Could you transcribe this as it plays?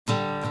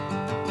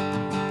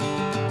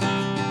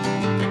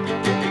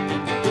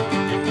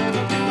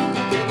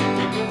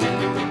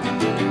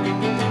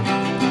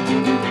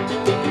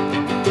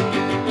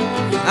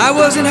I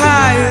wasn't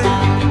higher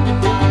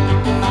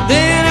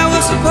than I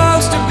was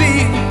supposed to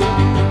be,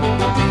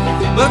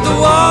 but the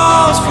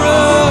walls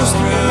froze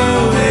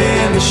through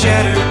and they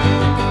shattered.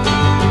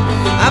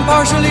 I'm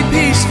partially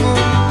peaceful,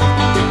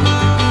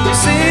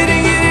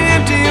 sitting in an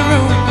empty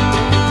room,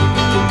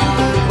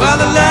 while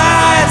the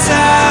lights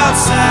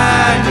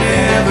outside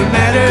never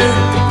matter.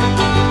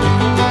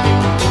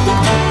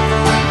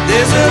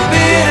 There's a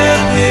bitter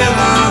pill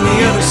on the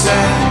other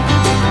side,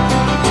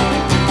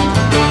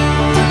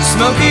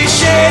 smoky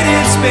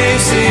shaded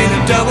space in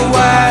a double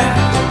wide.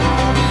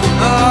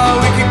 Oh,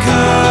 we could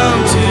come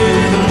to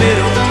the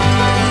middle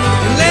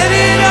and let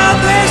it all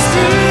pass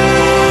through.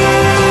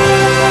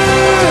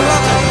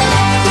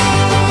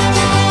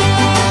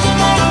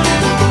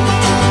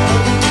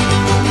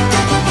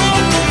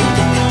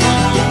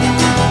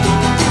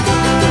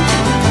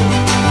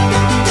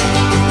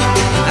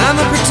 I'm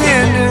a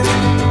pretender,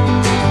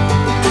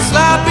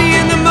 sloppy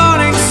in the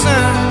morning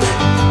sun.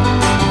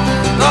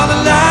 All the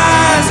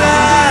lies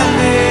I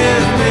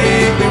live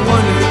make me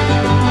wonder.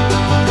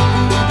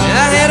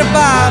 I had a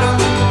bottle,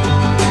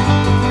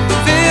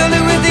 filled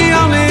it with the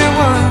only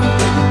one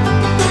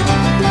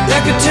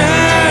that could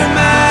turn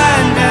my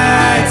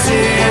nights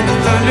into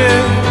thunder.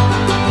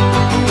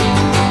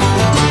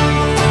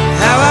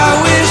 How I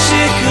wish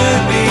it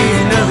could be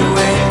another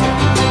way,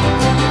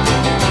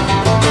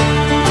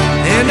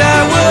 and I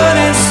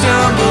wouldn't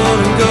stumble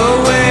and go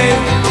away.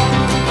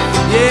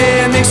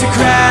 Yeah, it makes me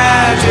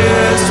cry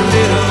just a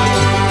little.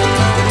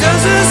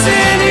 Does us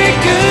any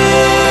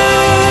good?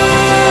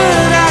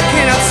 I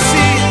cannot see.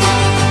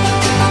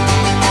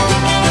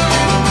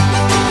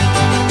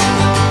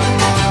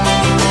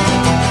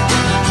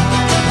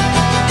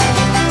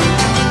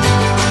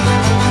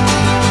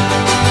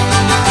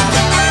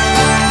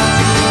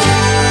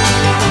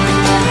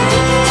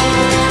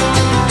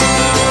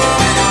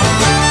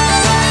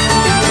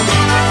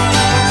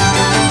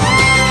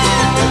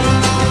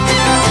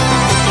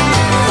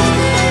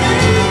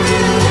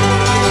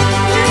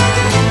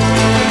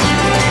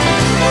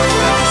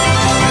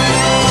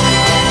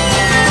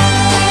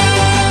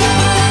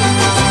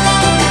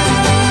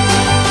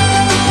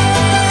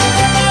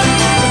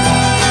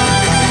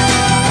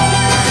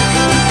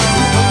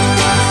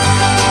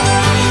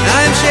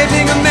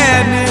 Shaping a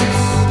madness,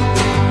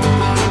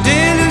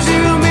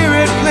 delusional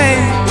mirrored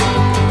plane,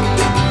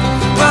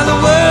 while the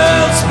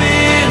world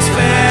spins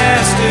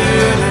faster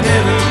than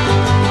ever.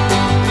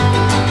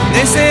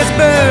 They say it's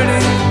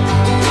burning,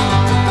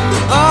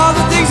 all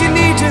the things you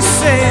need to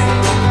say.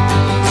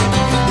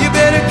 You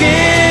better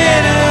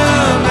get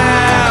 'em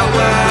out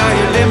while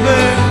you're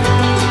limber.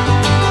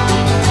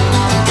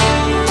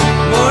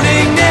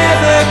 Morning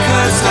never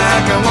cuts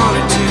like I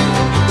wanted to.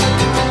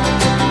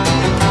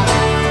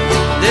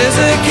 There's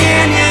a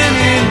canyon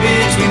in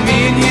between me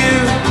and you,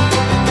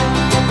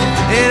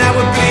 and I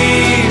would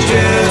bleed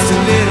just a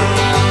little,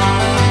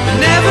 but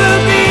never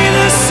be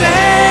the same.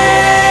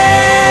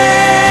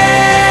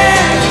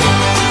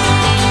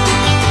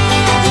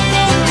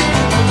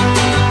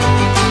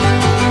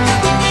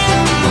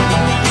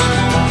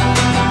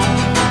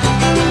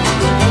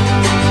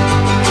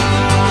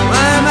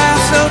 Why am I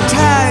so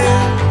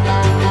tired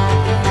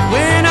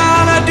when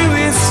all I do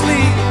is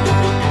sleep?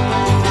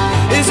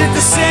 Is it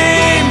the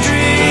same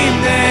dream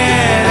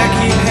that I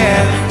keep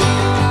having?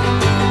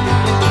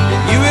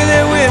 You were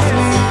there with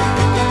me,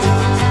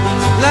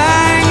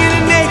 lying in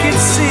a naked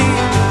sea,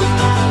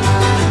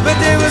 but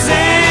there was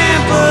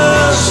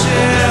ample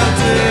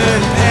shelter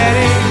and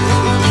padding.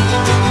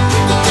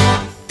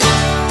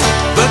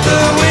 But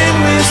the wind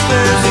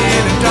whispers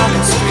in a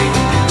darkened street,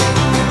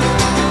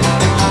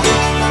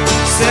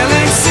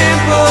 selling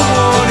simple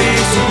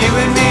warnings to you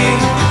and me.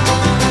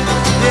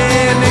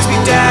 Yeah, it makes me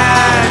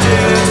die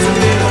just a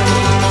little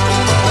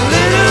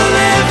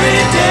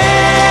every day.